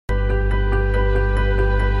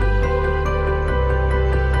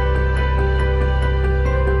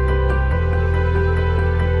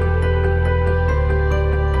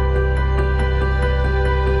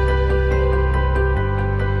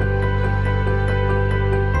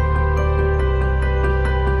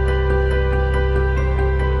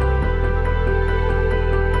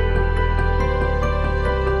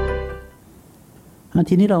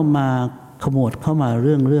ทีนี้เรามาขมวดเข้ามาเ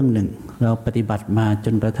รื่องหนึ่งเราปฏิบัติมาจ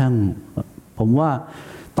นกระทั่งผมว่า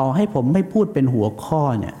ต่อให้ผมไม่พูดเป็นหัวข้อ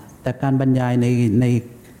เนี่ยแต่การบรรยาย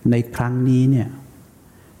ในครั้งนี้เนี่ย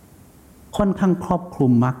ค่อนข้างครอบคลุ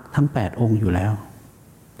มมรรคทั้ง8องค์อยู่แล้ว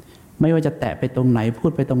ไม่ว่าจะแตะไปตรงไหนพู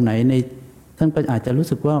ดไปตรงไหนในท่านอาจจะรู้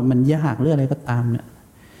สึกว่ามันยากหรืออะไรก็ตามเนี่ย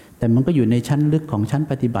แต่มันก็อยู่ในชั้นลึกของชั้น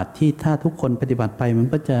ปฏิบัติที่ถ้าทุกคนปฏิบัติไปมัน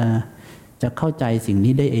ก็จะเข้าใจสิ่ง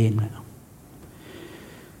นี้ได้เองแหละ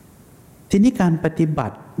ทีนี้การปฏิบั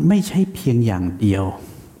ติไม่ใช่เพียงอย่างเดียว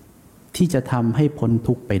ที่จะทำให้พ้น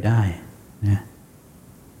ทุกข์ไปได้นะ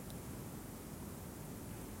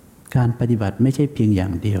การปฏิบัติไม่ใช่เพียงอย่า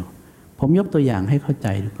งเดียวผมยกตัวอย่างให้เข้าใจ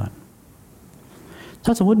ดูก่อนถ้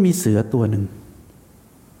าสมมติมีเสือตัวหนึ่ง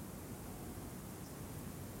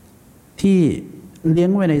ที่เลี้ยง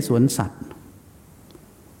ไว้ในสวนสัตว์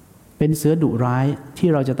เป็นเสือดุร้ายที่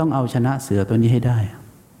เราจะต้องเอาชนะเสือตัวนี้ให้ได้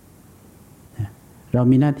เรา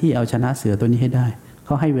มีหน้าที่เอาชนะเสือตัวนี้ให้ได้เข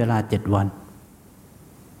าให้เวลา7 วัน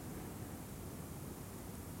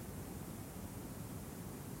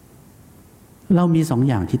เรามี2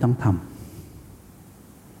 อย่างที่ต้องท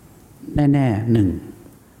ำแน่ๆ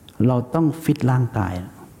1เราต้องฟิตร่างกาย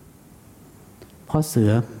เพราะเสื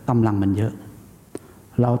อกำลังมันเยอะ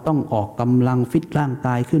เราต้องออกกำลังฟิตร่างก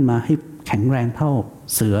ายขึ้นมาให้แข็งแรงเท่า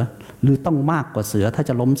เสือหรือต้องมากกว่าเสือถ้าจ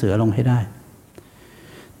ะล้มเสือลงให้ได้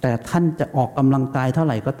แต่ท่านจะออกกำลังกายเท่าไ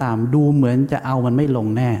หร่ก็ตามดูเหมือนจะเอามันไม่ลง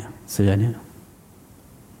แน่เสือเนี่ย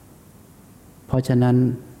เพราะฉะนั้น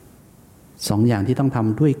2 อย่างที่ต้องท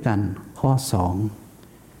ำด้วยกันข้อ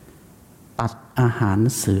2ตัดอาหาร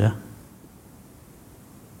เสือ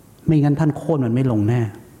ไม่งั้นท่านโค่นมันไม่ลงแน่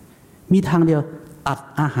มีทางเดียวตัด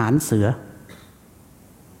อาหารเสือ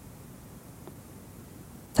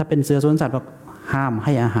ถ้าเป็นเสือสวนสัตว์บอกห้ามใ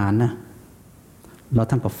ห้อาหารนะเรา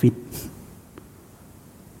ทั้งกับฟิต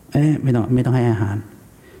ไม่ต้องให้อาหาร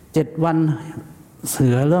7 วันเสื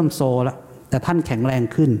อเริ่มโซแล้วแต่ท่านแข็งแรง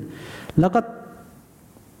ขึ้นแล้วก็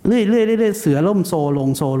เรื่อยๆเสือเริ่มโซ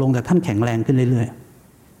ลงแต่ท่านแข็งแรงขึ้นเรื่อย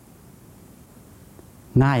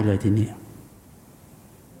ๆง่ายเลยทีนี้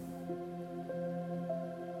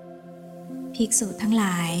ภิกษุทั้งหล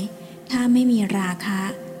ายถ้าไม่มีราคะ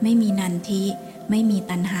ไม่มีนันทิไม่มี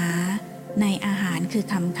ตัณหาในอาหารคือ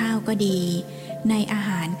คำข้าวก็ดีในอาห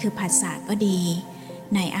ารคือผัสสะก็ดี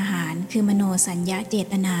ในอาหารคือมโนสัญญาเจ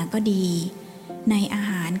ตนาก็ดีในอา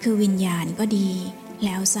หารคือวิญญาณก็ดีแ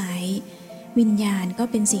ล้วไซร้วิญญาณก็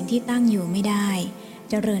เป็นสิ่งที่ตั้งอยู่ไม่ได้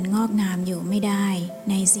เจริญงอกงามอยู่ไม่ได้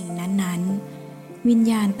ในสิ่งนั้นๆวิญ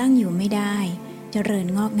ญาณตั้งอยู่ไม่ได้เจริญ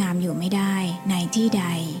งอกงามอยู่ไม่ได้ในที่ใด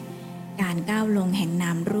การก้าวลงแห่งน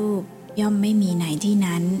ามรูปย่อมไม่มีในที่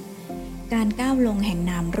นั้นการก้าวลงแห่ง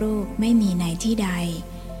นามรูปไม่มีในที่ใด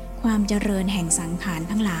ความเจริญแห่งสังขาร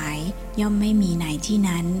ทั้งหลายย่อมไม่มีในที่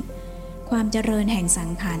นั้นความเจริญแห่งสั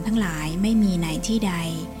งขารทั้งหลายไม่มีในที่ใด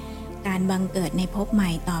การบังเกิดในภพให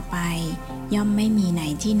ม่ต่อไปย่อมไม่มีใน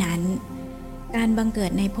ที่นั้นการบังเกิ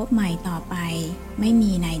ดในภพใหม่ต่อไปไม่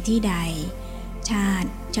มีในที่ใดชาติ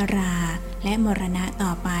ชราและมรณะต่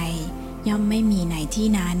อไปย่อมไม่มีในที่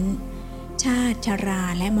นั้นชาติชรา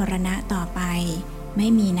และมรณะต่อไปไม่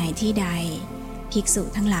มีในที่ใดภิกษุ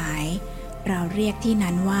ทั้งหลายเราเรียกที่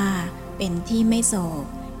นั้นว่าเป็นที่ไม่โศก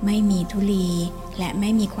ไม่มีทุลีและไม่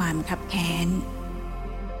มีความคับแค้น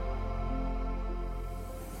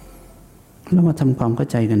เรามาทำความเข้า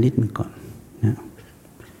ใจกันนิดนึงก่อนนะ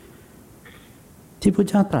ที่พระ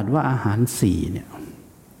เจ้าตรัสว่าอาหาร4เนี่ย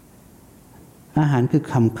อาหารคือ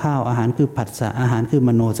คำข้าวอาหารคือผัสสะอาหารคือม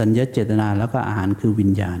โนสัญญาเจตนาแล้วก็อาหารคือวิ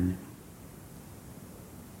ญญาณ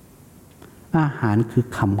อาหารคือ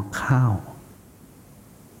คำข้าว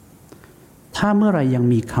ถ้าเมื่อไรยัง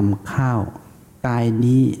มีคำข้าวกาย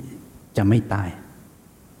นี้จะไม่ตาย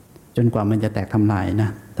จนกว่ามันจะแตกทำลายนะ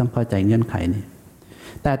ต้องเข้าใจเงื่อนไขนี้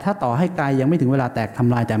แต่ถ้าต่อให้กายยังไม่ถึงเวลาแตกท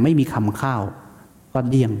ำลายแต่ไม่มีคำข้าวก็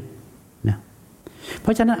เลี่ยงนะเพร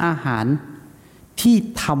าะฉะนั้นอาหารที่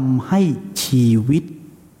ทำให้ชีวิต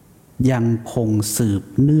ยังคงสืบ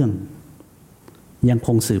เนื่อง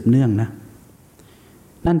นะ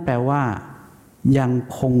นั่นแปลว่ายัง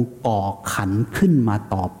คงก่อขันขึ้นมา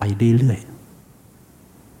ต่อไปเรื่อย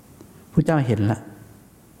ๆพระเจ้าเห็นแล้ว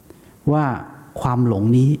ว่าความหลง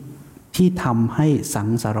นี้ที่ทำให้สัง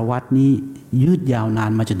สารวัฏนี้ยืดยาวนา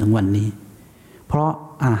นมาจนถึงวันนี้เพราะ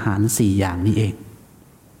อาหาร4 อย่างนี้เอง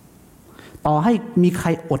ต่อให้มีใคร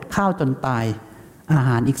อดข้าวจนตายอาห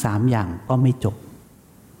ารอีก3 อย่างก็ไม่จบ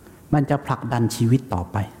มันจะผลักดันชีวิตต่อ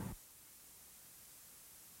ไป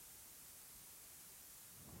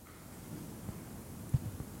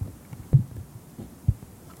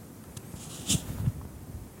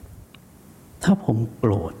ถ้าผมโก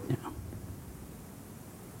รธเนี่ย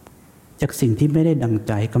จากสิ่งที่ไม่ได้ดังใ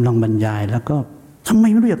จกำลังบรรยายแล้วก็ทำไม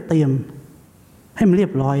ไม่รู้จักเตรียมให้มันเรีย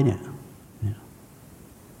บร้อยเนี่ย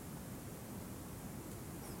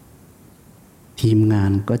ทีมงา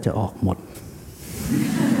นก็จะออกหมด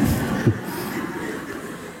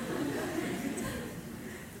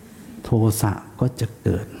โทสะก็จะเ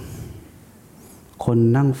กิดคน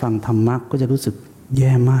นั่งฟังธรรมะก็จะรู้สึกแ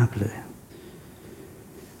ย่มากเลย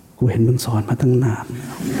กูเห็นมึงสอนมาตั้งนาน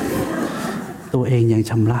ตัวเองยัง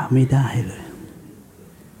ชำระไม่ได้เลย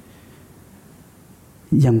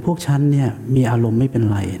อย่างพวกฉันเนี่ยมีอารมณ์ไม่เป็น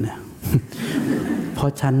ไรนะเพรา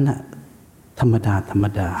ะฉันน่ะธรรมด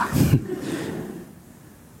า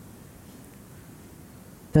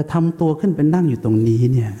แต่ทำตัวขึ้นเป็นนั่งอยู่ตรงนี้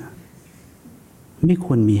เนี่ยไม่ค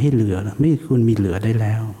วรมีให้เหลือไม่ควรมีเหลือได้แ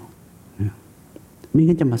ล้วไม่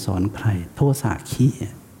งั้นจะมาสอนใครโทสะขี้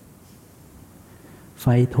ไฟ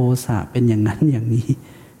โทสะเป็นอย่างนั้นอย่างนี้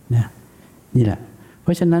นะนี่แหละเพ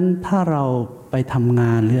ราะฉะนั้นถ้าเราไปทำง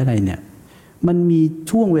านหรืออะไรเนี่ยมันมี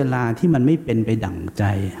ช่วงเวลาที่มันไม่เป็นไปดั่งใจ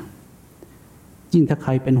ยิ่งถ้าใค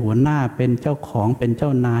รเป็นหัวหน้าเป็นเจ้าของเป็นเจ้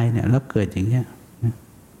านายเนี่ยแล้วเกิดอย่างเงี้ยนะ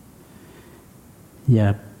อย่า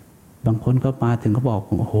บางคนก็มาถึงก็บอก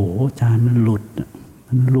โอ้โหอาจารย์มันห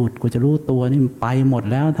ลุดกว่าจะรู้ตัวนี่มันไปหมด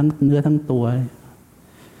แล้วทั้งเนื้อทั้งตัว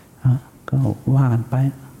ก็ว่ากันไป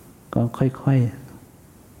ก็ค่อยๆ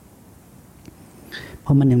เพร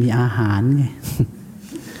าะมันยังมีอาหารไง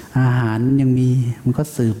อาหารยังมีมันก็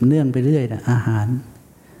สืบเนื่องไปเรื่อยนะอาหาร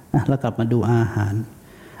แล้วกลับมาดูอาห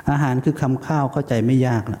ารคือคำข้าวเข้าใจไม่ย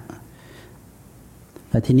ากละ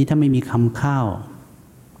แต่ทีนี้ถ้าไม่มีคำข้าว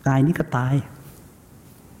กายนี้ก็ตาย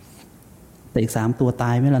แต่อีก3 ตัวต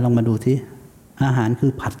ายไหมล่ะลองมาดูที่อาหารคื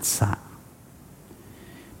อผัสสะ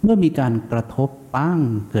เมื่อมีการกระทบปั้ง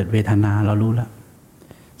เกิดเวทนาเรารู้แล้ว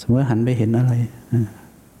สมมติหันไปเห็นอะไร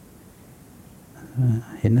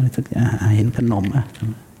เห็นอะไรสักเห็นขนม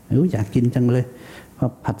อยากกินจังเลยพอ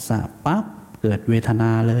ผัสสะปั๊บเกิดเวทนา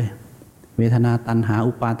เลยเวทนาตัณหา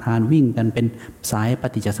อุปาทานวิ่งกันเป็นสายป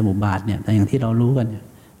ฏิจจสมุปบาทเนี่ยแต่อย่างที่เรารู้กันเนี่ย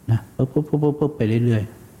นะปุ๊บไปเรื่อย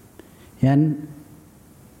ๆฉะนั้น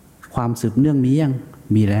ความสืบเนื่องมียัง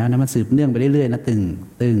มีแล้วนะมันสืบเนื่องไปเรื่อยๆนะตึ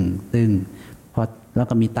งพอแล้ว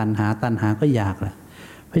ก็มีตัณหาก็อยากแหละ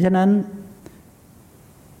เพราะฉะนั้น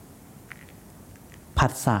ผั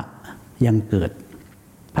สสะยังเกิด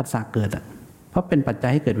ผัสสะเกิดเพราะเป็นปัจจั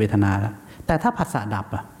ยให้เกิดเวทนาแล้วแต่ถ้าผัสสะดับ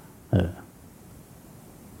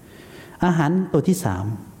อาหารตัวที่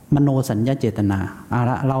3มโนสัญญาเจตนา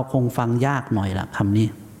เราคงฟังยากหน่อยละคำนี้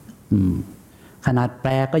ขนาดแป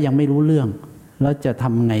ลก็ยังไม่รู้เรื่องแล้วจะท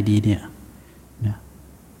ำไงดีเนี่ย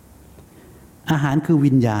อาหารคือ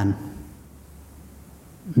วิญญาณ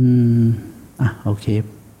โอเค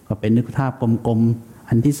ก็เป็นนึกภาพกลมๆ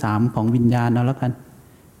อันที่3ของวิญญาณเอาแล้วกัน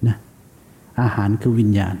นะอาหารคือวิ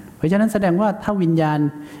ญญาณเพราะฉะนั้นแสดงว่าถ้าวิญญาณ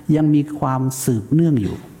ยังมีความสืบเนื่องอ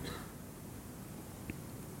ยู่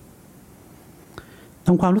ท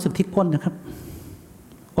ำความรู้สึกที่ก้นนะครับ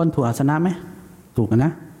ก้นถูกอาสนะไหมถูกน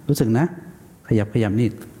ะรู้สึกนะขยับนี่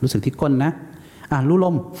รู้สึกที่ก้นนะรู้ล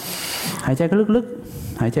มหายใจก็ลึก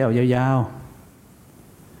ๆหายใจออกยาว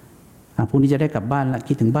ๆพรุ่งนี้จะได้กลับบ้านละ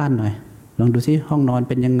คิดถึงบ้านหน่อยลองดูซิห้องนอน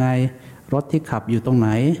เป็นยังไงรถที่ขับอยู่ตรงไหน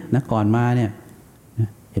นะก่อนมาเนี่ย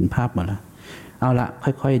เห็นภาพหมดแล้วเอาละ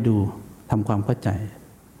ค่อยๆดูทำความเข้าใจ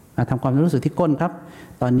ทำความรู้สึกที่ก้นครับ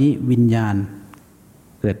ตอนนี้วิญญาณ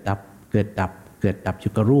เกิดดับอ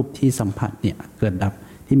ยู่กับรูปที่สัมผัสเนี่ยเกิดดับ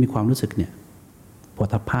ที่มีความรู้สึกเนี่ยโผฏ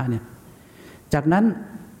ฐัพพะเนี่ยจากนั้น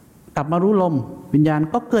กลับมารู้ลมวิญญาณ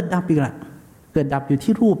ก็เกิดดับอีกละเกิดดับอยู่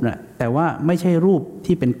ที่รูปน่ะแต่ว่าไม่ใช่รูป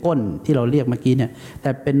ที่เป็นก้นที่เราเรียกเมื่อกี้เนี่ยแต่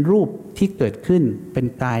เป็นรูปที่เกิดขึ้นเป็น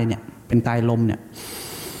กายเนี่ยเป็นกายลมเนี่ย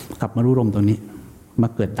กลับมารู้ลมตรงนี้มา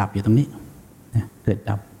เกิดดับอยู่ตรงนี้เกิด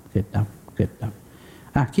ดับ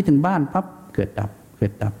คิดถึงบ้านปั๊บเกิดดับ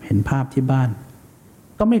เห็นภาพที่บ้าน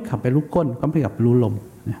ก็ไม่ขับไปรู้ก้นก็ไม่กลับไปรู้ลม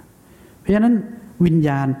เพราะฉะนั้นวิญญ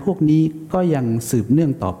าณพวกนี้ก็ยังสืบเนื่อ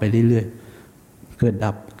งต่อไปเรื่อยๆเกิด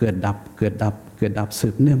ดับสื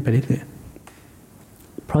บเนื่องไปเรื่อย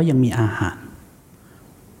ๆเพราะยังมีอาหาร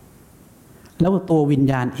แล้วตัววิญ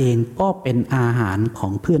ญาณเองก็เป็นอาหารขอ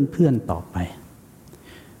งเพื่อนต่อไป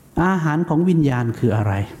อาหารของวิญญาณคืออะ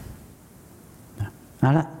ไรเอ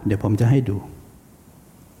าละเดี๋ยวผมจะให้ดู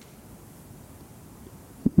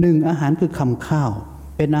1อาหารคือคำข้าว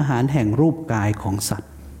เป็นอาหารแห่งรูปกายของสัต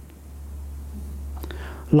ว์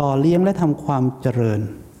หล่อเลี้ยงและทำความเจริญ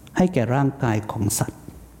ให้แก่ร่างกายของสัตว์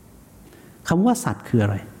คำว่าสัตว์คืออะ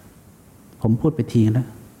ไรผมพูดไปทีแล้ว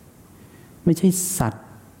ไม่ใช่สัตว์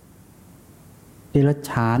เดรัจ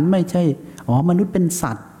ฉานไม่ใช่มนุษย์เป็น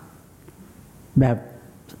สัตว์แบบ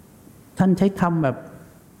ท่านใช้คำแบบ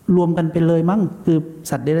รวมกันไปเลยมั้งคือ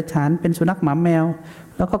สัตว์เดรัจฉานเป็นสุนัขหมาแมว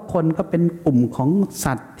แล้วก็คนก็เป็นกลุ่มของ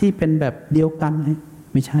สัตว์ที่เป็นแบบเดียวกัน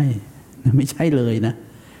ไม่ใช่ไม่ใช่เลยนะ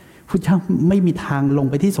พุทธเจ้าไม่มีทางลง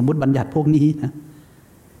ไปที่สมมุติบัญญัติพวกนี้นะ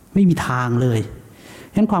ไม่มีทางเลย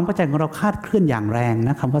ฉะนั้นความเข้าใจของเราคลาดเคลื่อนอย่างแรงน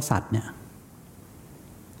ะคำว่าสัตว์เนี่ย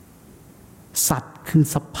สัตว์คือ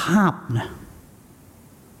สภาพนะ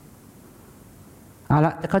เอาล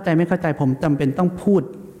ะจะเข้าใจไม่เข้าใจผมจำเป็นต้องพูด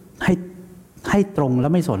ให้ตรงแล้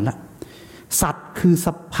วไม่สนละสัตว์คือส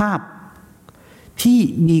ภาพที่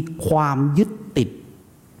มีความยึดติด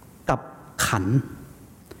กับขันธ์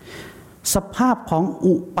สภาพของ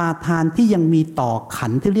อุปาทานที่ยังมีต่อขั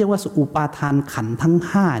นธ์ที่เรียกว่าอุปาทานขันธ์ทั้ง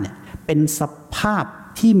ห้าเนี่ยเป็นสภาพ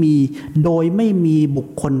ที่มีโดยไม่มีบุค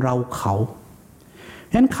คลเราเขา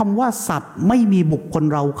ฉะนั้นคำว่าสัตว์ไม่มีบุคคล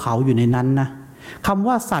เราเขาอยู่ในนั้นนะคำ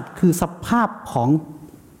ว่าสัตว์คือสภาพของ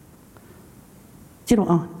ที่เรา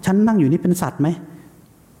ฉันนั่งอยู่นี่เป็นสัตว์ไหม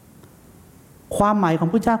ความหมายของ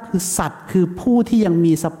พระเจ้าคือสัตว์คือผู้ที่ยัง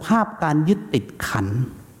มีสภาพการยึดติดขันธ์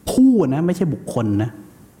ผู้นะไม่ใช่บุคคลนะ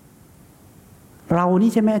เรา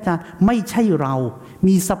นี่ใช่ไหมอาจารย์ไม่ใช่เรา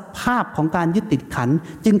มีสภาพของการยึดติดขันธ์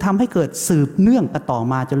จึงทำให้เกิดสืบเนื่องกันต่อ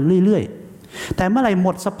มาจนเรื่อยๆแต่เมื่อไหร่หม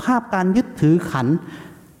ดสภาพการยึดถือขันธ์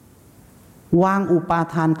วางอุปา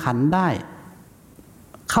ทานขันธ์ได้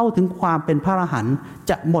เข้าถึงความเป็นพระอรหันต์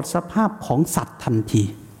จะหมดสภาพของสัตว์ทันที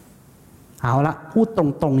เอาละพูดต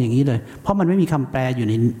รงๆอย่างนี้เลยเพราะมันไม่มีคำแปลอยู่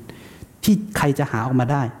ในที่ใครจะหาออกมา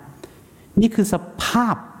ได้นี่คือสภา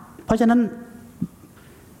พเพราะฉะนั้น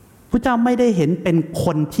พระเจ้าไม่ได้เห็นเป็นค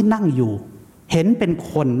นที่นั่งอยู่เห็นเป็น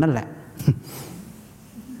คนนั่นแหละ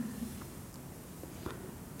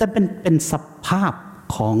แต่เป็นสภาพ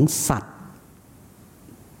ของสัตว์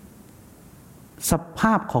สภ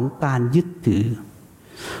าพของการยึดถือ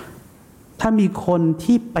ถ้ามีคน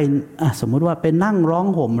ที่เป็นสมมุติว่าไปนั่งร้อง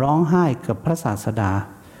ห่มร้องไห้กับพระศาสดา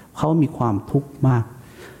เขามีความทุกข์มาก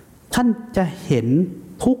ท่านจะเห็น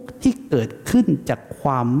ทุกข์ที่เกิดขึ้นจากคว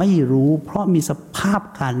ามไม่รู้เพราะมีสภาพ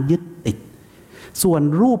การยึดติดส่วน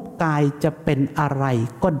รูปกายจะเป็นอะไร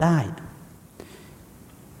ก็ได้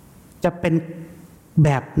จะเป็นแบ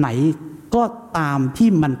บไหนก็ตามที่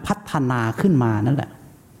มันพัฒนาขึ้นมานั่นแหละ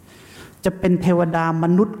จะเป็นเทวดาม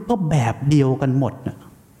นุษย์ก็แบบเดียวกันหมดนะ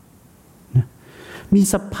มี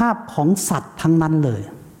สภาพของสัตว์ทั้งนั้นเลย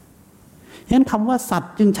ฉะนั้นคำว่าสัต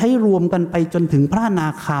ว์จึงใช้รวมกันไปจนถึงพระอนา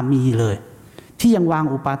คามีเลยที่ยังวาง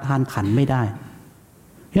อุปาทานขันธ์ไม่ได้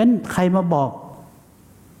ฉะนั้นใครมาบอก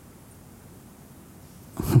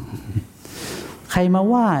ใครมา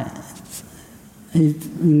ว่า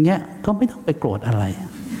อย่างเงี้ยก็ไม่ต้องไปโกรธอะไร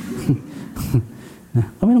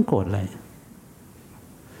ก็ไม่ต้องโกรธอะไร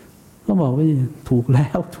ก็บอกว่าถูกแล้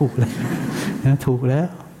วถูกแล้วถูกแล้ว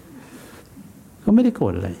ก็ไม่ได้โกร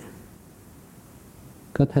ธอะไร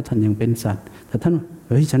ก็ถ้าท่านยังเป็นสัตว์แต่ท่านเ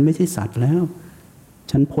ฮ้ยฉันไม่ใช่สัตว์แล้ว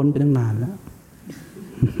ฉันพ้นไปตั้งนานแล้ว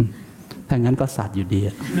ถ้างั้นก็สัตว์อยู่ดี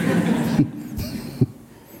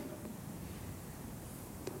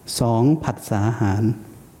สองผัสสะอาหาร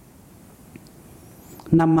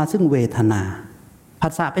นำมาซึ่งเวทนาผั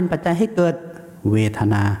สสะเป็นปัจจัยให้เกิดเวท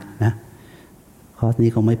นานะข้อ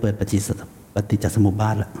นี้เขาไม่เปิดปฏิจจสมุปบา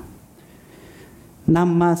ทแล้วน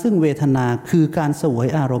ำมาซึ่งเวทนาคือการเสวย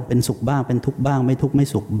อารมณ์เป็นสุขบ้างเป็นทุกข์บ้างไม่ทุกข์ไม่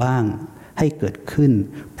สุขบ้างให้เกิดขึ้น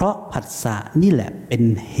เพราะผัสสะนี่แหละเป็น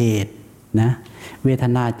เหตุนะเวท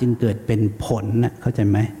นาจึงเกิดเป็นผลนะเข้าใจ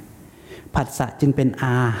ไหมผัสสะจึงเป็นอ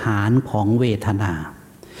าหารของเวทนา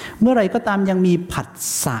เมื่อไรก็ตามยังมีผัส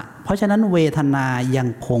สะเพราะฉะนั้นเวทนายัง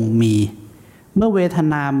คงมีเมื่อเวท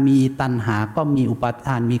นามีตัณหาก็มีอุปาท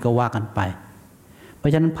านมีก็ว่ากันไปเพรา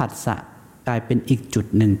ะฉะนั้นผัสสะกลายเป็นอีกจุด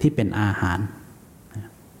หนึ่งที่เป็นอาหาร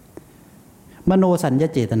มโนสัญญา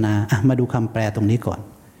เจตนามาดูคำแปลตรงนี้ก่อน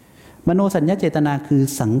มโนสัญญาเจตนาคือ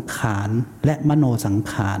สังขารและมโนสัง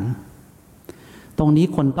ขารตรงนี้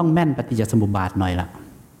คนต้องแม่นปฏิจจสมุปบาทหน่อยละ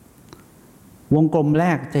วงกลมแร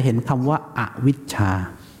กจะเห็นคำว่าอวิชชา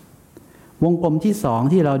วงกลมที่สอง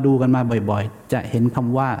ที่เราดูกันมาบ่อยๆจะเห็นค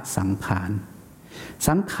ำว่าสังขาร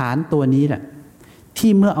สังขารตัวนี้แหละ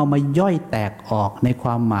ที่เมื่อเอามาย่อยแตกออกในคว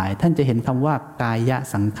ามหมายท่านจะเห็นคำว่ากาย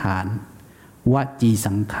สังขารวจี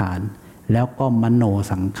สังขารแล้วก็มโน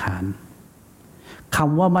สังขารค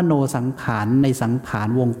ำว่ามโนสังขารในสังขาร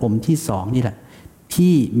วงกลมที่สองนี่แหละ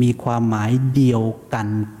ที่มีความหมายเดียวกัน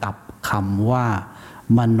กับคำว่า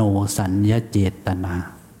มโนสัญญาเจตนา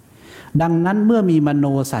ดังนั้นเมื่อมีมโน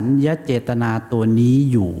สัญญาเจตนาตัวนี้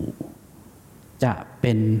อยู่จะเ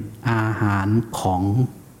ป็นอาหารของ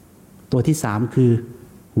ตัวที่สามคือ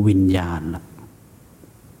วิญญาณละ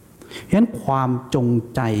ฉะนั้นความจง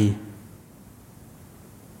ใจ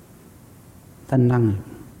ท่านนั่ง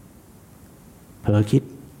เผลอคิด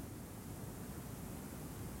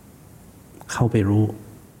เข้าไปรู้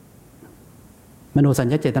มโนสัญ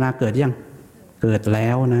ญาเจตนาเกิดยังเกิดแล้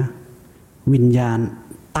วนะวิญญาณ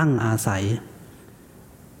ตั้งอาศัย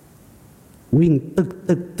วิ่งตึก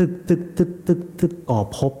ก่อ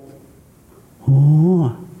ภพโอ้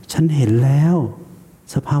ฉันเห็นแล้ว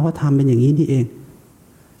สภาวธรรมเป็นอย่างนี้นี่เอง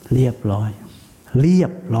เรียบร้อย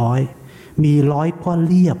มีร้อยก็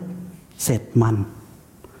เรียบเสร็จมัน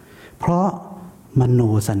เพราะมโน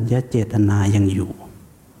สัญญาเจตนายังอยู่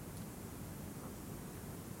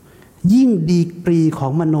ยิ่งดีกรีขอ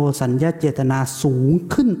งมโนสัญญาเจตนาสูง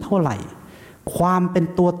ขึ้นเท่าไหร่ความเป็น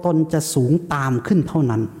ตัวตนจะสูงตามขึ้นเท่า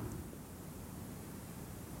นั้น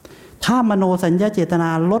ถ้ามโนสัญญาเจตนา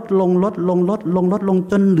ลดลง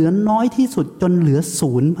จนเหลือน้อยที่สุดจนเหลือ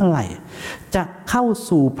ศูนย์เมื่อไหร่จะเข้า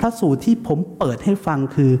สู่พระสูตรที่ผมเปิดให้ฟัง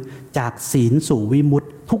คือจากศีลสู่วิมุตติ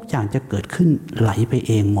ทุกอย่างจะเกิดขึ้นไหลไปเ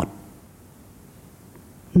องหมด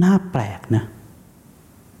น่าแปลกนะ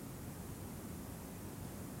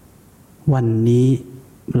วันนี้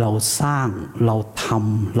เราสร้างเราท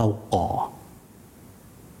ำเราก่อ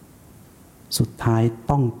สุดท้าย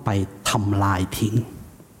ต้องไปทำลายทิ้ง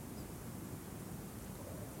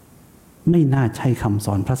ไม่น่าใช่คำส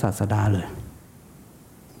อนพระศาสดาเลย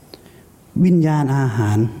วิญญาณอาห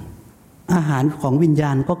ารของวิญญ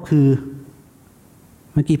าณก็คือ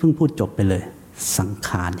เมื่อกี้เพิ่งพูดจบไปเลยสังข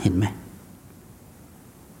ารเห็นไหม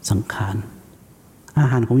สังขารอา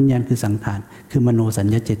หารของวิญญาณคือสังขารคือมโนสัญ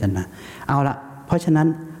ญาเจตนาเอาละเพราะฉะนั้น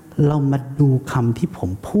เรามาดูคำที่ผม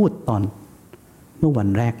พูดตอนเมื่อวัน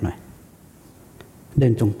แรกหน่อยเดิ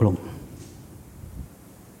นจงกรม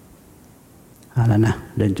เอาละนะ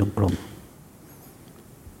เดินจงกรม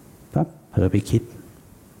ปั๊บเผลอไปคิด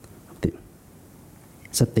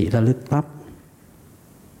สติระลึกปั๊บ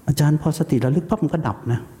อาจารย์พอสติระลึกปั๊บมันก็ดับ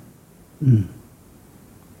นะ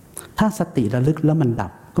ถ้าสติระลึกแล้วมันดั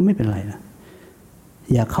บก็ไม่เป็นไรนะ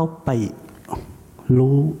อย่าเข้าไป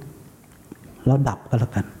รู้แล้วดับก็แล้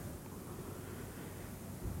วกัน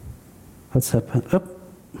พอเสร็จ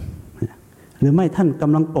หรือไม่ท่านก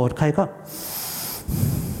ำลังโกรธใครก็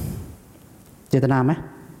เจตนาไหม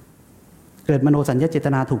เกิดมโนสัญญาเจต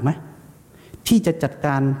นาถูกไหมที่จะจัดก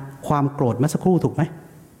ารความโกรธเมื่อสักครู่ถูกไหม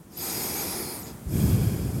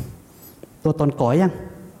ตัวตนก่อยัง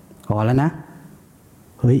ก่อแล้วนะ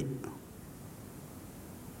เฮ้ย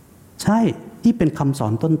ใช่ที่เป็นคำสอ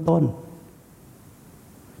นต้น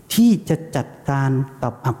ๆที่จะจัดการกั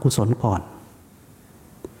บอกุศลก่อน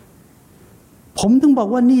ผมถึงบอก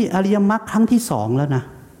ว่านี่อริยมรรคครั้งที่2แล้วนะ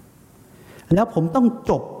แล้วผมต้อง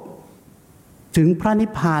จบถึงพระนิพ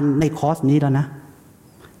พานในคอร์สนี้แล้วนะ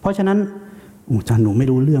เพราะฉะนั้นอาจารย์หนูไม่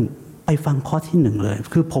รู้เรื่องไปฟังคอร์สที่1เลย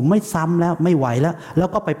คือผมไม่ซ้ำแล้วไม่ไหวแล้ว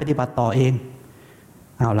ก็ไปปฏิบัติต่อเอง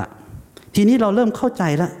เอาละทีนี้เราเริ่มเข้าใจ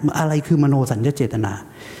แล้วอะไรคือมโนสัญญาเจตนา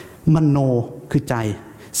มโนคือใจ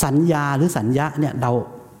สัญญาหรือสัญญาเนี่ยเรา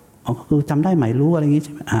คือจำได้ไหมรู้อะไรอย่างงี้ใ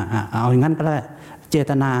ช่ไหมเอาอย่างนั้นก็ได้เจ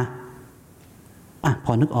ตนาพ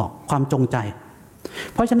อนึกออกความจงใจ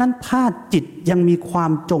เพราะฉะนั้นถ้าจิตยังมีควา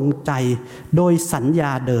มจงใจโดยสัญญ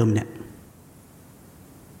าเดิมเนี่ย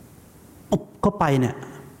เข้าไปเนี่ย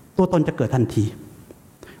ตัวตนจะเกิดทันที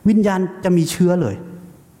วิญญาณจะมีเชื้อเลย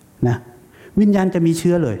นะวิญญาณจะมีเ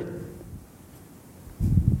ชื้อเลย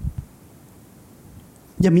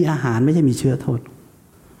อย่ามีอาหารไม่ใช่มีเชื้อโทษ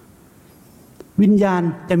วิญญาณ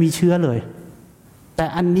จะมีเชื้อเลยแต่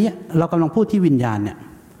อันนี้เรากำลังพูดที่วิญญาณเนี่ย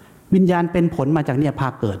วิญญาณเป็นผลมาจากเนี่ยพา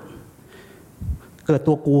เกิด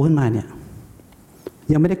ตัวกูขึ้นมาเนี่ย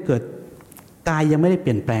ยังไม่ได้เกิดกายยังไม่ได้เป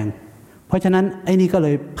ลี่ยนแปลงเพราะฉะนั้นไอ้นี่ก็เล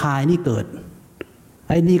ยพาไอ้นี่เกิด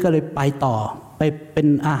ไอ้นี่ก็เลยไปต่อไปเป็น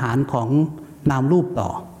อาหารของนามรูปต่อ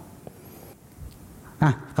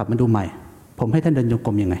กลับมาดูใหม่ผมให้ท่านเดินจงก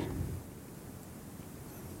รมยังไง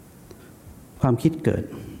ความคิดเกิด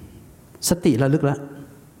สติระลึกแล้ว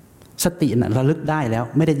สติน่ะระลึกได้แล้ว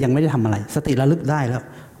ยังไม่ได้ทำอะไรสติระลึกได้แล้ว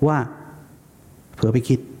ว่าเผลอไป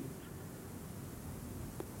คิด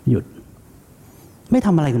หยุดไม่ท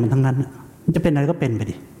ำอะไรกับมันทั้งนั้นมันจะเป็นอะไรก็เป็นไป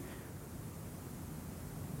ดิ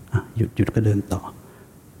หยุดก็เดินต่อ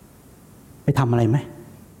ไปทำอะไรไหม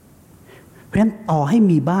เพราะฉะนั้นต่อให้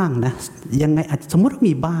มีบ้างนะยังไงอาจสมมติว่า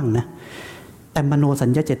มีบ้างนะแต่มโนสัญ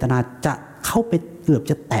ญาเจตนาจะเข้าไปเกือบ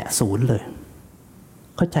จะแตะศูนย์เลย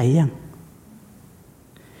เข้าใจยัง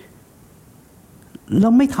แล้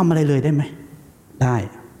วไม่ทำอะไรเลยได้ไหมได้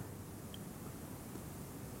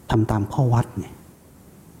ทำตามข้อวัดเนี่ย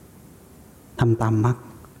ทำตามมรรค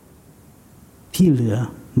ที่เหลือ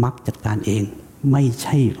มรรคจัดการเองไม่ใ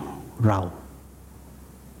ช่เรา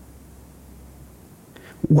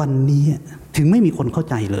วันนี้ถึงไม่มีคนเข้า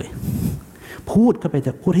ใจเลยพูดก็ไปจ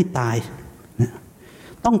ะพูดให้ตายนะ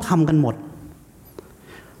ต้องทำกันหมด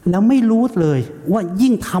แล้วไม่รู้เลยว่า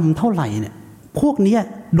ยิ่งทำเท่าไหร่เนี่ยพวกนี้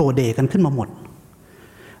โดดเด่กันขึ้นมาหมด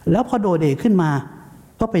แล้วพอโดเดขึ้นมา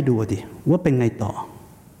ก็ไปดูดิว่าเป็นไงต่อ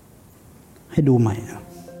ให้ดูใหม่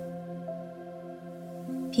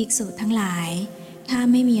ภิกษุทั้งหลายถ้า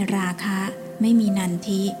ไม่มีราคะไม่มีนัน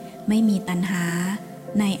ทิไม่มีตัณหา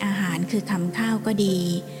ในอาหารคือคำข้าวก็ดี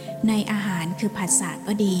ในอาหารคือผัสสะ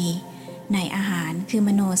ก็ดีในอาหารคือม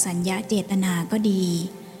โนสัญญาเจตนาก็ดี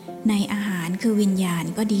ในอาหารคือวิญญาณ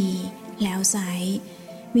ก็ดีแล้วไซร้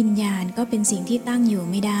วิญญาณก็เป็นสิ่งที่ตั้งอยู่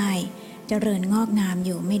ไม่ได้เจริญงอกงามอ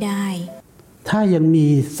ยู่ไม่ได้ถ้ายังมี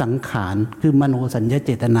สังขารคือมโนสัญญาเ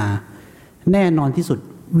จตนาแน่นอนที่สุด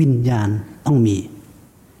วิญญาณต้องมี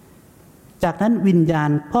จากนั้นวิญญาณ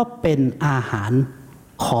ก็เป็นอาหาร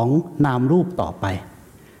ของนามรูปต่อไป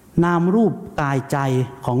นามรูปกายใจ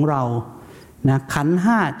ของเรานะขันธ์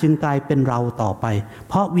ห้าจึงกลายเป็นเราต่อไป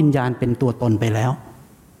เพราะวิญญาณเป็นตัวตนไปแล้ว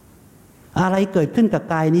อะไรเกิดขึ้นกับ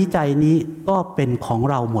กายนี้ใจนี้ก็เป็นของ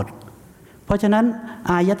เราหมดเพราะฉะนั้น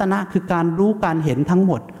อายตนะคือการรู้การเห็นทั้ง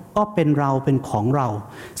หมดก็เป็นเราเป็นของเรา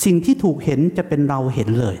สิ่งที่ถูกเห็นจะเป็นเราเห็น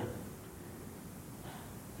เลย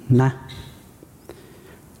นะ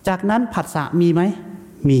จากนั้นผัสสะมีไหม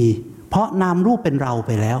มีเพราะนามรูปเป็นเราไ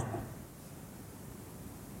ปแล้ว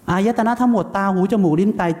อายตนะทั้งหมดตาหูจมูกลิ้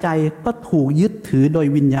นกายใจก็ถูกยึดถือโดย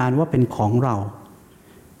วิญญาณว่าเป็นของเรา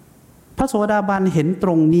พระโสดาบันเห็นต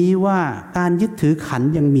รงนี้ว่าการยึดถือขันธ์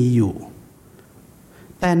ยังมีอยู่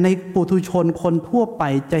แต่ในปุถุชนคนทั่วไป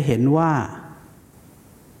จะเห็นว่า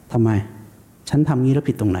ทำไมฉันทำงี้แล้ว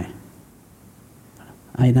ผิดตรงไหน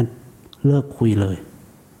ไอ้นั่นเลิกคุยเลย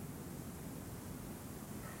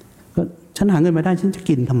ก็ฉันหาเงินมาได้ฉันจะ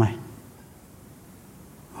กินทำไม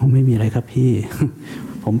ไม่มีอะไรครับพี่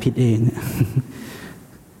ผมผิดเอง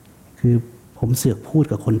คือผมเสือกพูด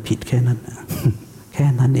กับคนผิดแค่นั้น แค่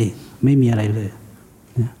นั้นเองไม่มีอะไรเลย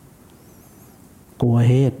นะกลัว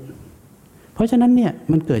เหตุเพราะฉะนั้นเนี่ย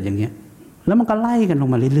มันเกิดอย่างเงี้ยแล้วมันก็ไล่กันลง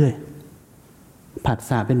มาเรื่อยๆผัส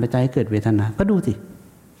สะเป็นปัจจัยให้เกิดเวทนาก็ดูสิ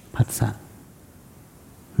ผัสสะ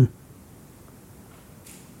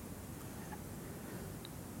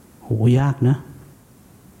โหยากนะ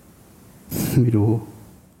ไม่รู้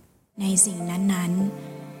ในสิ่งนั้น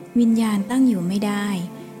ๆวิญญาณตั้งอยู่ไม่ได้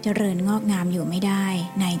เจริญงอกงามอยู่ไม่ได้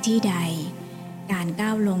ในที่ใดการก้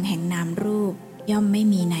าวลงแห่งนามรูปย่อมไม่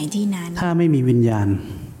มีในที่นั้นถ้าไม่มีวิญญาณ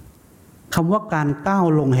คำว่าการก้าว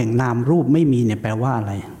ลงแห่งนามรูปไม่มีเนี่ยแปลว่าอะไ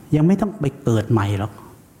รยังไม่ต้องไปเกิดใหม่หรอก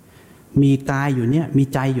มีกายอยู่เนี่ยมี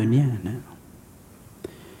ใจอยู่เนี่ยนะ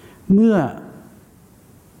เมื่อ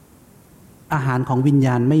อาหารของวิญญ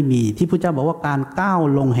าณไม่มีที่พระเจ้าบอกว่าการก้าว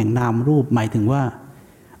ลงแห่งนามรูปหมายถึงว่า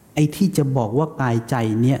ไอ้ที่จะบอกว่ากายใจ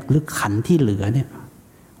เนี่ยหรือขันธ์ที่เหลือเนี่ย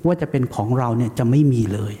ว่าจะเป็นของเราเนี่ยจะไม่มี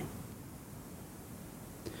เลย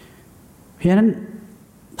เพราะฉะนั้น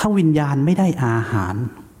ถ้าวิญญาณไม่ได้อาหาร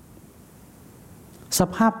ส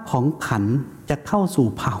ภาพของขันธ์จะเข้าสู่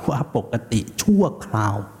ภาวะปกติชั่วครา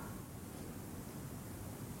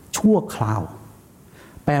ว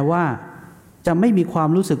แปลว่าจะไม่มีความ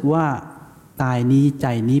รู้สึกว่ากายนี้ใจ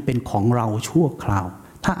นี้เป็นของเราชั่วคราว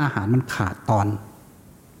ถ้าอาหารมันขาดตอน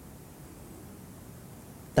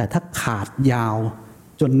แต่ถ้าขาดยาว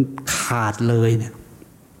จนขาดเลยเนี่ย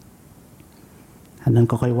อันนั้น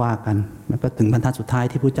ก็ค่อยว่ากันมันก็ถึงบรรทัดสุดท้าย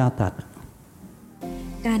ที่พระเจ้าตรัส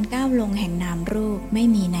การก้าวลงแห่งนามรูปไม่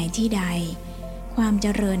มีในที่ใดความเจ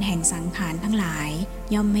ริญแห่งสังขารทั้งหลาย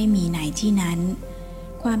ย่อมไม่มีในที่นั้น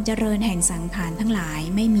ความเจริญแห่งสังขารทั้งหลาย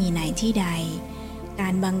ไม่มีในที่ใดกา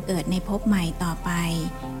รบังเกิดในภพใหม่ต่อไป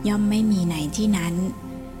ย่อมไม่มีในที่นั้น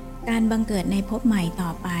การบังเกิดในภพใหม่ต่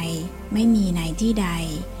อไปไม่มีในที่ใด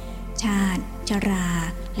ชาติชรา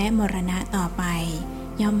และมรณะต่อไป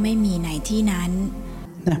ย่อมไม่มีในที่นั้น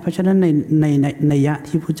นะเพราะฉะนั้นในนัยยะ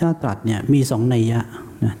ที่พระเจ้าตรัสเนี่ยมีสองนัยยะ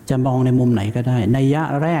นะจะมองในมุมไหนก็ได้นัยยะ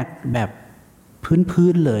แรกแบบพื้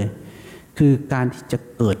นเลยคือการที่จะ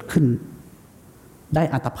เกิดขึ้นได้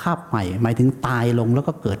อัตภาพใหม่หมายถึงตายลงแล้ว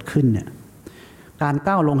ก็เกิดขึ้นเนี่ยการ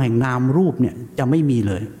ก้าวลงแห่งนามรูปเนี่ยจะไม่มี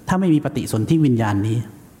เลยถ้าไม่มีปฏิสนธิวิญญาณนี้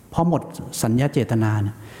เพราะหมดสัญญาเจตนาเ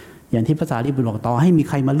นี่ยอย่างที่ภาษาลิบุตรบอกต่อให้มี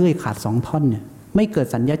ใครมาเลื่อยขาด2 ท่อนเนี่ยไม่เกิด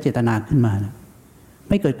สัญญาเจตนาขึ้นมานะ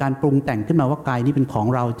ไม่เกิดการปรุงแต่งขึ้นมาว่ากายนี้เป็นของ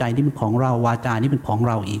เราใจนี้เป็นของเราวาจานี้เป็นของ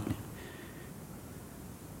เราอีก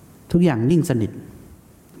ทุกอย่างนิ่งสนิท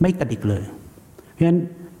ไม่กระดิกเลยเพราะฉะนั้น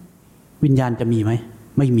วิญญาณจะมีไหม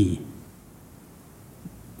ไม่มี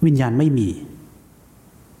วิญญาณไม่มี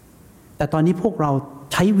แต่ตอนนี้พวกเรา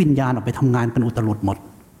ใช้วิญญาณออกไปทำงานกันอุตลุดหมด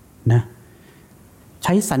นะใ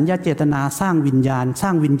ช้สัญญาเจตนาสร้างวิญญาณ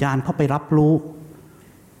เข้าไปรับรู้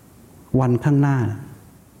วันข้างหน้า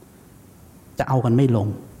จะเอากันไม่ลง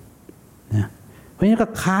นะเพราะฉะนั้นก็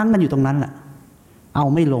ค้างกันอยู่ตรงนั้นแหละเอา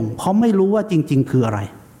ไม่ลงเพราะไม่รู้ว่าจริงๆคืออะไร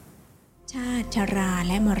ชาติชรา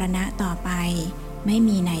และมรณะต่อไปไม่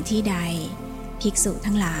มีในที่ใด ภิกษุ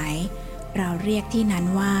ทั้งหลาย เราเรียกที่นั้น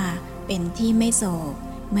ว่าเป็นที่ไม่โศก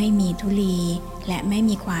ไม่มีทุลีและไม่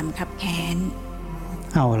มีความคับแค้น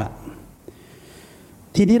เอาละ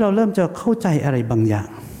ทีนี้เราเริ่มจะเข้าใจอะไรบางอย่าง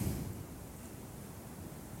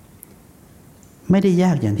ไม่ได้ย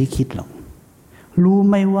ากอย่างที่คิดหรอกรู้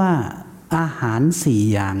ไหมว่าอาหาร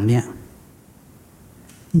4 อย่างเนี่ย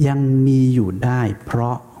ยังมีอยู่ได้เพร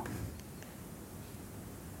าะ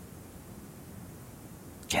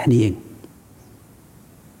แค่นี้เอง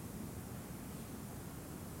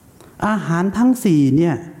อาหารทั้ง4เนี่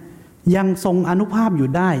ยยังทรงอานุภาพอยู่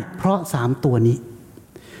ได้เพราะ3 ตัวนี้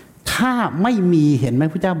ถ้าไม่มีเห็นไหม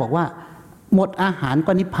พระเจ้าบอกว่าหมดอาหาร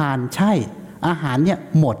ก็นิพพานใช่อาหารเนี่ย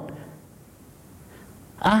หมด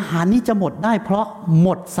อาหารนี้จะหมดได้เพราะหม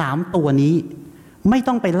ด3 ตัวนี้ไม่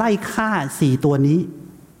ต้องไปไล่ฆ่า4 ตัวนี้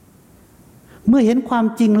เมื่อเห็นความ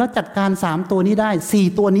จริงแล้วจัดการ3 ตัวนี้ได้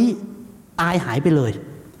4 ตัวนี้ตายหายไปเลย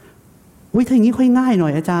ถ้าอย่างนี้ค่อยง่ายหน่อ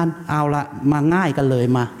ยอาจารย์เอาละมาง่ายกันเลย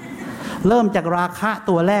มาเริ่มจากราคะ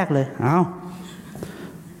ตัวแรกเลยเอา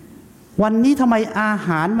วันนี้ทำไมอาห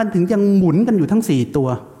ารมันถึงยังหมุนกันอยู่ทั้ง4 ตัว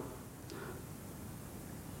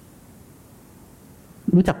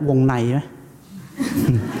รู้จักวงในไหม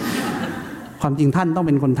ความจริงท่านต้องเ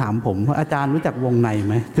ป็นคนถามผมว่าอาจารย์รู้จักวงใน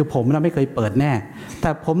ไหมคือผมน่ะไม่เคยเปิดแน่แต่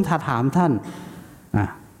ผมถามท่านน่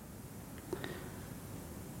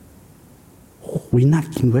า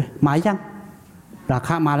กินเว้ยมายังราค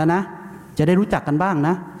ามาแล้วนะจะได้รู้จักกันบ้างน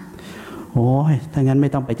ะโอ้ยถ้างั้นไม่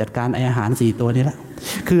ต้องไปจัดการอาหาร4 ตัวนี้ละ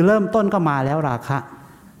คือเริ่มต้นก็มาแล้วราคะ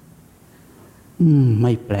ไ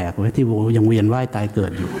ม่แปลกเว้ยที่ยังเวียนว่ายตายเกิ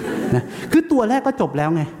ดอยู่นะคือตัวแรกก็จบแล้ว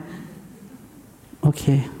ไงโอเค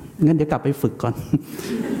งั้นเดี๋ยวกลับไปฝึกก่อน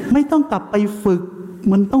ไม่ต้องกลับไปฝึก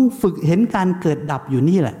มันต้องฝึกเห็นการเกิดดับอยู่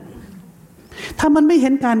นี่แหละถ้ามันไม่เห็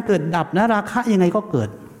นการเกิดดับนะราคะยังไงก็เกิด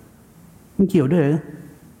มันเกี่ยวด้วยเหรอ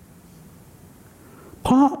เพ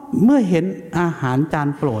ราะเมื่อเห็นอาหารจาน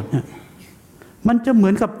โปรดเนี่ยมันจะเหมื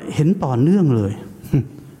อนกับเห็นต่อเนื่องเลย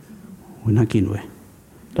น่ากินเว้ย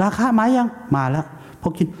ราคามายังมาแล้วพอ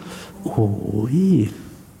กินโอ้ย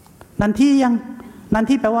นันที่ยังนัน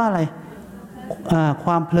ที่แปลว่าอะไรค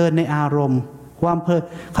วามเพลินในอารมณ์ความเพลิน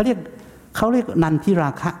เขาเรียกนันทิรา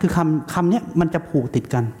คะคือคำเนี้ยมันจะผูกติด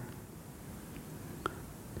กัน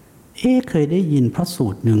เคยได้ยินพระสู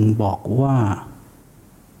ตรหนึ่งบอกว่า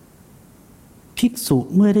ภิกษุ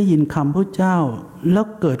เมื่อได้ยินคำพระเจ้าแล้ว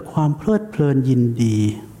เกิดความเพลิดเพลินยินดี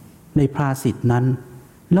ในภาษิตนั้น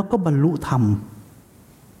แล้วก็บรรลุธรรม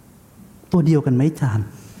ตัวเดียวกันไหมอาจารย์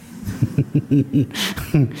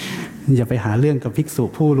อย่าไปหาเรื่องกับภิกษุ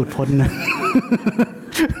ผู้หลุดพ้นนะ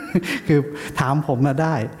คือถามผมนะไ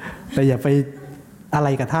ด้แต่อย่าไปอะไร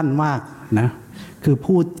กับท่านมากนะคือ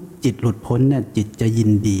พูดจิตหลุดพ้นเนี่ยจิตจะยิ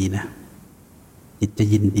นดีนะจิตจะ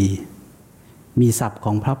ยินดีมีศัพท์ข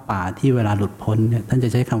องพระป่าที่เวลาหลุดพ้นเนี่ยท่านจะ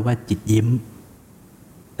ใช้คำว่าจิตยิ้ม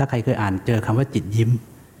ถ้าใครเคยอ่านเจอคำว่าจิตยิ้ม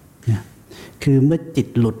เนี่ยคือเมื่อจิต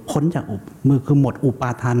หลุดพ้นจากมือคือหมดอุปา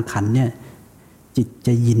ทานขันธ์เนี่ยจิตจ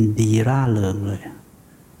ะยินดีร่าเริงเลย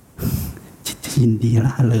จิตจะยินดี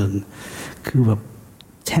ร่าเริงคือแบบ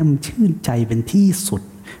แช่มชื่นใจเป็นที่สุด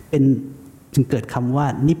เป็นจึงเกิดคำว่า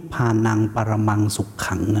นิพพานังปรมังสุข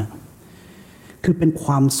ขังนะคือเป็นค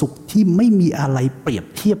วามสุขที่ไม่มีอะไรเปรียบ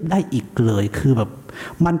เทียบได้อีกเลยคือแบบ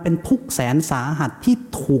มันเป็นทุกข์แสนสาหัสที่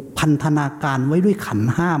ถูกพันธนาการไว้ด้วยขันธ์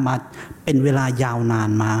ห้ามาเป็นเวลายาวนาน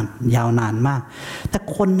มากแต่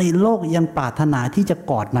คนในโลกยังปรารถนาที่จะ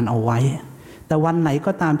กอดมันเอาไว้แต่วันไหน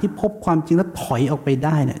ก็ตามที่พบความจริงแล้วถอยออกไปไ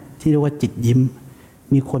ด้เนี่ยที่เรียกว่าจิตยิ้ม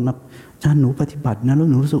มีคนมาอาจารย์หนูปฏิบัตินะแล้ว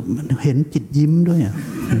หนูรู้สึกเห็นจิตยิ้มด้วย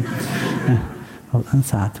บอกท่าน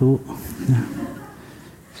สาธุนะ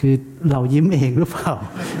คือเรายิ้มเองหรือเปล่า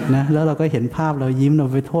นะแล้วเราก็เห็นภาพเรายิ้มเรา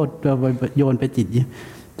ไปโทษเราไปโยนไปจิตยิ้ม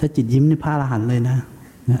ถ้าจิตยิ้มนี่พระอรหันต์เลยนะ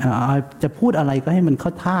จะพูดอะไรก็ให้มันเข้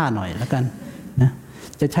าท่าหน่อยแล้วกันนะ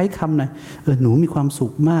จะใช้คำหน่อยหนูมีความสุ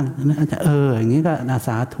ขมากนะอาจจะอย่างนี้ก็ส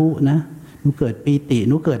าธุนะหนูเกิดปีติ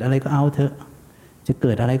หนูเกิดอะไรก็เอาเถอะจะเ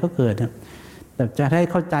กิดอะไรก็เกิดแต่จะให้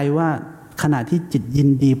เข้าใจว่าขณะที่จิตยิน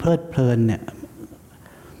ดีเพลิดเพลินเนี่ย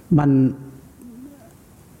มั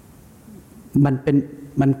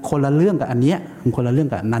นคนละเรื่องกับอันเนี้ยมันคนละเรื่อง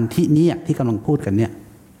กับนันทินี้ที่กำลังพูดกันเนี่ย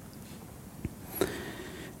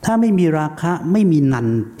ถ้าไม่มีราคะไม่มีนัน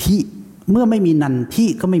ทิเมื่อไม่มีนันทิ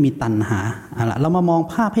ก็ไม่มีตัณหาเรามามอง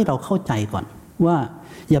ภาพให้เราเข้าใจก่อนว่า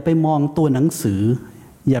อย่าไปมองตัวหนังสือ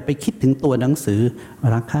อย่าไปคิดถึงตัวหนังสือ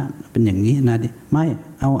ราคะเป็นอย่างนี้นะดิไม่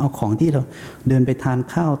เอาของที่เราเดินไปทาน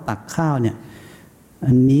ข้าวตักข้าวเนี่ย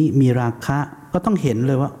อันนี้มีราคะก็ต้องเห็นเ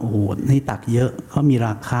ลยว่าโอ้โหนี่ตักเยอะเขามีร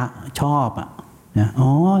าคะชอบนะ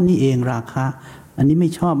นี่เองราคะอันนี้ไม่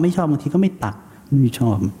ชอบบางทีก็ไม่ตักไม่ช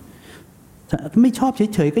อบ ไม่ชอบ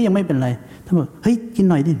เฉยๆก็ยังไม่เป็นไรถ้าบอกเฮ้ยกิน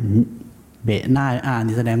หน่อยดิเบะหน้า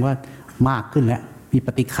นี่แสดงว่ามากขึ้นแล้วมีป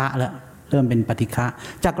ฏิฆะแล้วเริ่มเป็นปฏิฆะ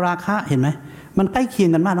จากราคะเห็นไหมมันใกล้เคียง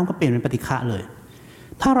กันมากแล้วก็เปลี่ยนเป็นปฏิฆะเลย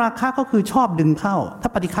ถ้าราคะก็คือชอบดึงเข้าถ้า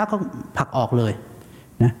ปฏิฆะก็ผลักออกเลย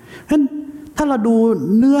นะเพราะฉะนั้นถ้าเราดู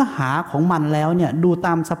เนื้อหาของมันแล้วเนี่ยดูต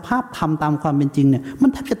ามสภาพธรรมตามความเป็นจริงเนี่ยมัน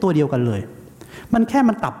แทบจะตัวเดียวกันเลยมันแค่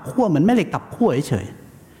มันกลับขั้วเหมือนแม่เหล็กกลับขั้วเฉย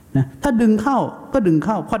ๆนะถ้าดึงเข้าก็ดึงเ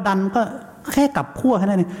ข้าพอดันก็แค่กลับขั้วแค่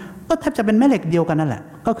นั้นเองก็แทบจะเป็นแม่เหล็กเดียวกันนั่นแหละ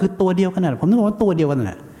ก็คือตัวเดียวกันนั่นแหละผมนึกว่าตัวเดียวกันนั่นแ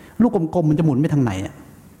หละลูกกลมๆมันจะหมุนไปทางไหน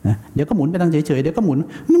นะเดี๋ยวก็หมุนไปทางเฉยๆเดี๋ยวก็หมุน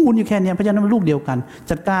อยู่แค่นี้เพราะฉะนั้นมันลูกเดียวกัน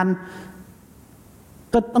จัดการ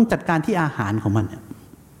ก็ต้องจัดการที่อาหารของมันเนี่ย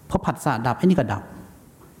พอผัสสะดับไอ้นี่ก็ดับ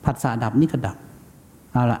ผัสสะดับนี่ก็ดับ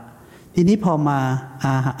เอาละทีนี้พอมา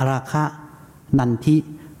ราคะนันทิ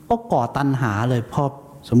ก็ก่อตัณหาเลยพอ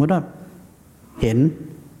สมมติว่าเห็น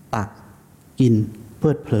ตักกินเพลิ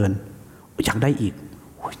ดเพลินอยากได้อีก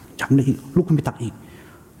อยากได้อีกลุกขึ้นไปตักอีก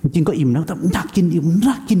จริงๆก็อิ่มแล้วแต่อยากกินอีกอ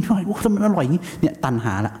ยากกินเท่าไหร่ทำไมมันอร่อยอย่างนี้เนี่ยตัณห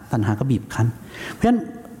าละตัณหาก็บีบคั้นเพราะฉะนั้น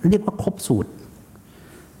เรียกว่าครบสูตร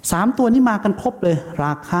3ตัวนี้มากันครบเลยร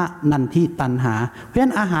าคะนันทิตัณหาเพราะฉะนั้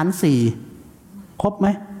นอาหาร4ครบไหม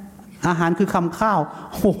อาหารคือคำข้าว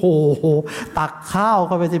โอ้โหตักข้าวเ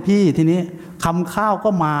ข้าไปสิพี่ทีนี้คำข้าวก็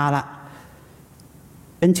มาละ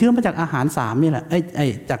เป็นเชื้อมาจากอาหาร3นี่แหละ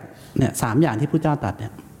จากเนี่ย3อย่างที่พระเจ้าตรัสเนี่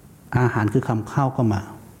ยอาหารคือคำข้าวก็มา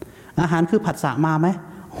อาหารคือผัสสะมาไหม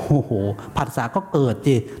โอ้โหผัสสะก็เกิด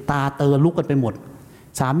จีตาเตอลุกกันไปหมด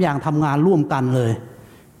3อย่างทำงานร่วมกันเลย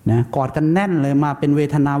นะกอดกันแน่นเลยมาเป็นเว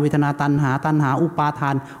ทนาตัณหาอุปาทา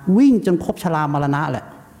นวิ่งจนครบชรามรณะแหละ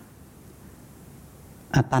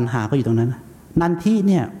ตัณหาก็อยู่ตรงนั้นนันทิ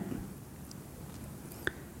เนี่ย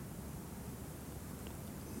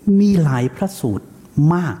มีหลายพระสูตร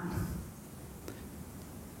มาก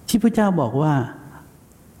ที่พระเจ้าบอกว่า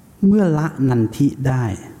เมื่อละนันทิได้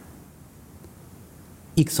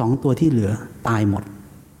อีก2ตัวที่เหลือตายหมด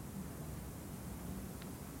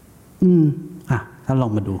ถ้าลอ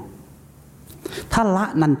งมาดูถ้าละ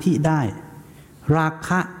นันทิได้ราค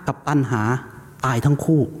ะกับตัณหาตายทั้ง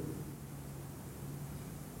คู่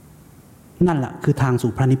นั่นแหละคือทาง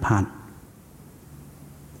สู่พระนิพพาน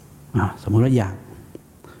สมมติว่าอยาก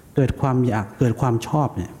เกิดความอยากเกิดความชอบ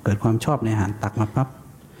เนี่ยเกิดความชอบในอาหารตักมาปั๊บ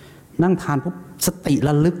นั่งทานปุ๊บสติร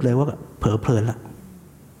ะลึกเลยว่าเผลอเพลินละ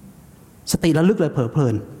สติระลึกเลยเผลอเพลิ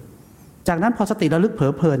นจากนั้นพอสติระลึกเผล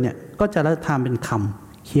อเพลินเนี่ยก็จะทำเป็นค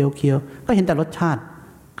ำเคี้ยวก็เห็นแต่รสชาติ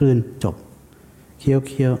กลืนจบเคี้ย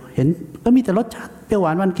วเห็นก็มีแต่รสชาติเปรี้ยวหว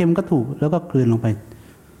านมันเค็มก็ถูกแล้วก็กลืนลงไป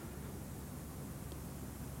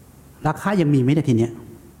ราคายังมีไหมในทีเนี้ย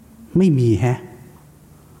ไม่มีแฮะ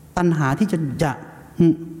ตัณหาที่จะ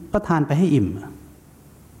ก็ทานไปให้อิ่ม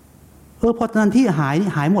พอตอนที่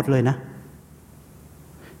หายหมดเลยนะ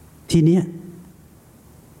ทีเนี้ย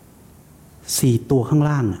4ตัวข้าง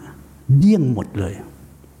ล่างเดี่ยงหมดเลย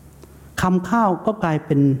คำข้าวก็กลายเ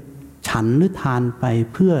ป็นฉันหรือทานไป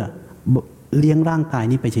เพื่อเลี้ยงร่างกาย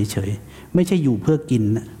นี้ไปเฉยๆไม่ใช่อยู่เพื่อกิน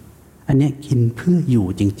นะอันนี้กินเพื่ออยู่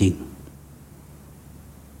จริงๆ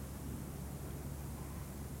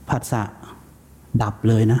ผัสสะดับ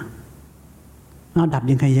เลยนะดับ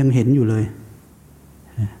ยังไงยังเห็นอยู่เลย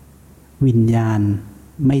วิญญาณ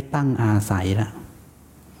ไม่ตั้งอาศัยแล้ว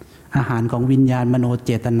อาหารของวิญญาณมโนเ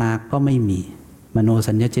จตนาก็ไม่มีมโน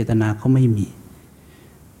สัญญาเจตนาก็ไม่มี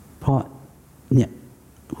เพราะเนี่ย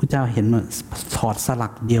พระเจ้าเห็นว่าถอดสลั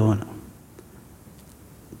กเดียว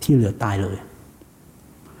ที่เหลือตายเลย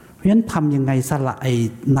เพราะฉะนั้นทำยังไงสละไอ้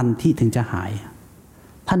นันทิถึงจะหาย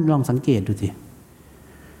ท่านลองสังเกตดูสิ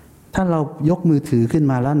ถ้าเรายกมือถือขึ้น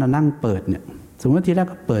มาแล้วเรานั่งเปิดเนี่ยสมมติทีแรก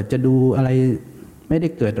ก็เปิดจะดูอะไรไม่ได้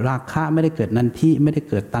เกิดราคะไม่ได้เกิดนันทิไม่ได้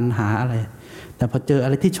เกิดตัณหาอะไรแต่พอเจออะ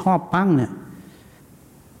ไรที่ชอบปั้งเนี่ย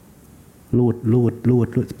ลูดเ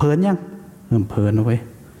พลินยังเพลินเอาไว้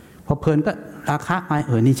พอเพลินก็ราคะไป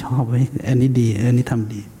นี่ชอบไว้อันนี้ดีนี่ท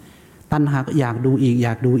ำดีตัณหาก็อยากดูอีกอย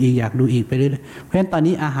ากดูอีกไปเรื่อยๆเพราะฉะนั้นตอน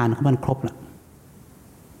นี้อาหารของมันครบละ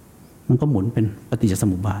มันก็หมุนเป็นปฏิจจส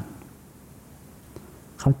มุปบาท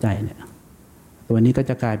เข้าใจเนี่ยตัวนี้ก็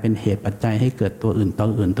จะกลายเป็นเหตุปัจจัยให้เกิดตัวอื่น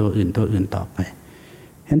ต่อไป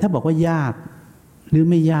เห็นถ้าบอกว่ายากหรือ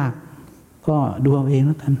ไม่ยากก็ดูเอาเองแ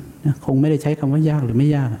ล้วกันคงไม่ได้ใช้คำว่ายากหรือไม่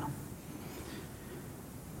ยาก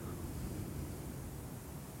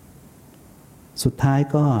สุดท้าย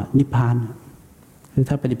ก็นิพพานคือ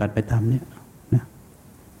ถ้าปฏิบัติไปตามนี้นะ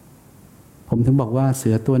ผมถึงบอกว่าเสื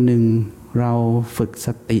อตัวหนึ่งเราฝึกส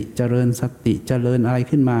ติเจริญสติเจริญอะไร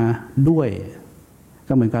ขึ้นมาด้วย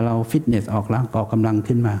ก็เหมือนกับเราฟิตเนสออกกำลัง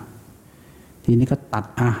ขึ้นมาทีนี้ก็ตัด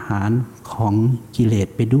อาหารของกิเลส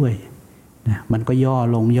ไปด้วยนะมันก็ย่อ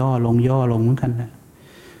ลงเหมือนกันนะ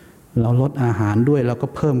เราลดอาหารด้วยเราก็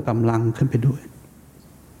เพิ่มกำลังขึ้นไปด้วย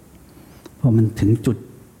พอมันถึงจุด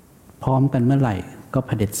พร้อมกันเมื่อไหร่ก็เผ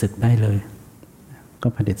ด็จศึกได้เลย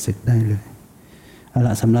เอาล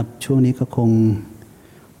ะสำหรับช่วงนี้ก็คง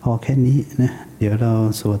พอแค่นี้นะเดี๋ยวเรา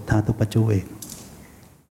สวดธาตุปัจจุเวก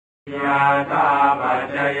ยาตาปัจ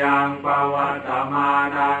จยังปวัตตมา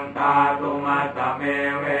นังตาตุมัตตเม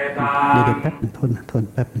เวตาเดี๋ยวแป๊บนึงทน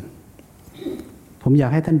แป๊บนึงผมอยา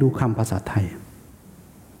กให้ท่านดูคำภาษาไทย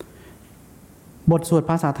บทสวด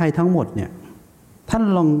ภาษาไทยทั้งหมดเนี่ยท่าน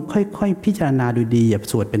ลองค่อยๆพิจารณาดูดีอย่า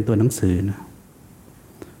สวดเป็นตัวหนังสือนะ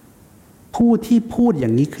ผู้ที่พูดอย่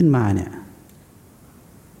างนี้ขึ้นมาเนี่ย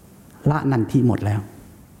ละนันทิหมดแล้ว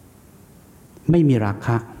ไม่มีราค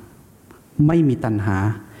ะไม่มีตัณหา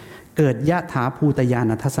เกิดยะถาภูตญา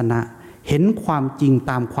ณทัศนะเห็นความจริง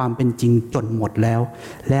ตามความเป็นจริงจนหมดแ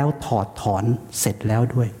ล้วถอดถอนเสร็จแล้ว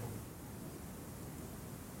ด้วย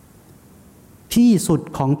ที่สุด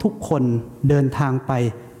ของทุกคนเดินทางไป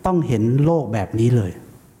ต้องเห็นโลกแบบนี้เลย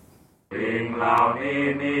สิ่งเหล่านี้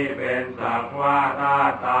นี่เป็นสักว่าธา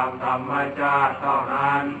ตุตามธรรมชาติเท่า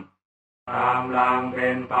นั้นตามหลังเป็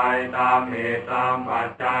นไปตามเหตุตามปัจ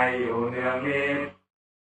จัยอยู่เนืองนิด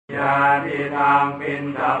ญาติธรรมปิณ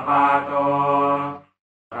ฑปาโต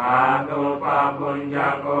สาธุปปุญญ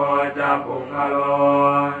โกจะปุคโล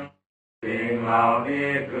สิ่งเหล่านี้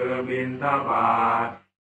คือบิณฑบาต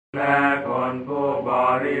และคนผู้บ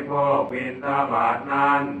ริโภคบิณฑบาต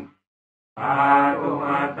นั้นอาทุ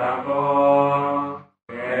มัตตโก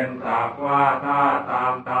เป็นสักว่าธาตุตา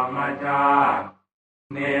มธรรมชาติ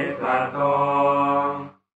นิสัตโต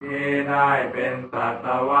ที่ได้เป็นสัต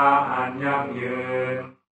วะอันยั่งยืน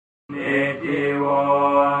นิจีโว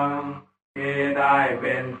ที่ได้เ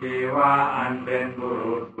ป็นชีวะอันเป็นบุ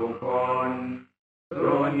รุษบุคคล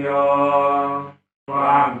สุญโญ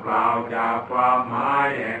ว่างเปล่าจากความหมาย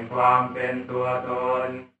แห่งความเป็นตัวตน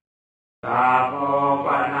สาโภป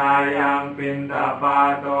นายังปิณฑปา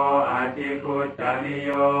โตอาจิคุจจนิโ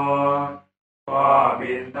ยก็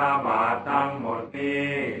บิณฑบาตทั้งหมด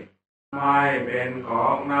นี้ไม่เป็นขอ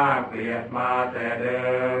งน่าเกลียดมาแต่เดิ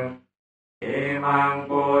มอิมัง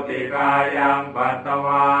ปุติกายังปัตตว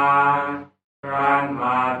าครั้นม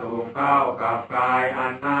าถูกเข้ากับกายอั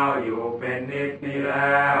นเน่าอยู่เป็นนิจนี้แ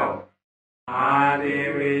ล้วอาทิ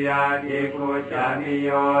วิยาทิคุจจนิโย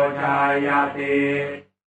ชายติ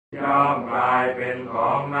ย่อมกลายเป็นขอ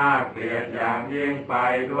งน่าเกลียดอย่างยิ่งไป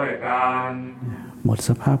ด้วยกันหมดส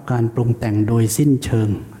ภาพการปรุงแต่งโดยสิ้นเชิง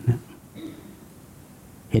นะ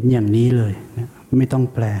เห็นอย่างนี้เลยนะไม่ต้อง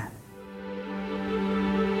แปล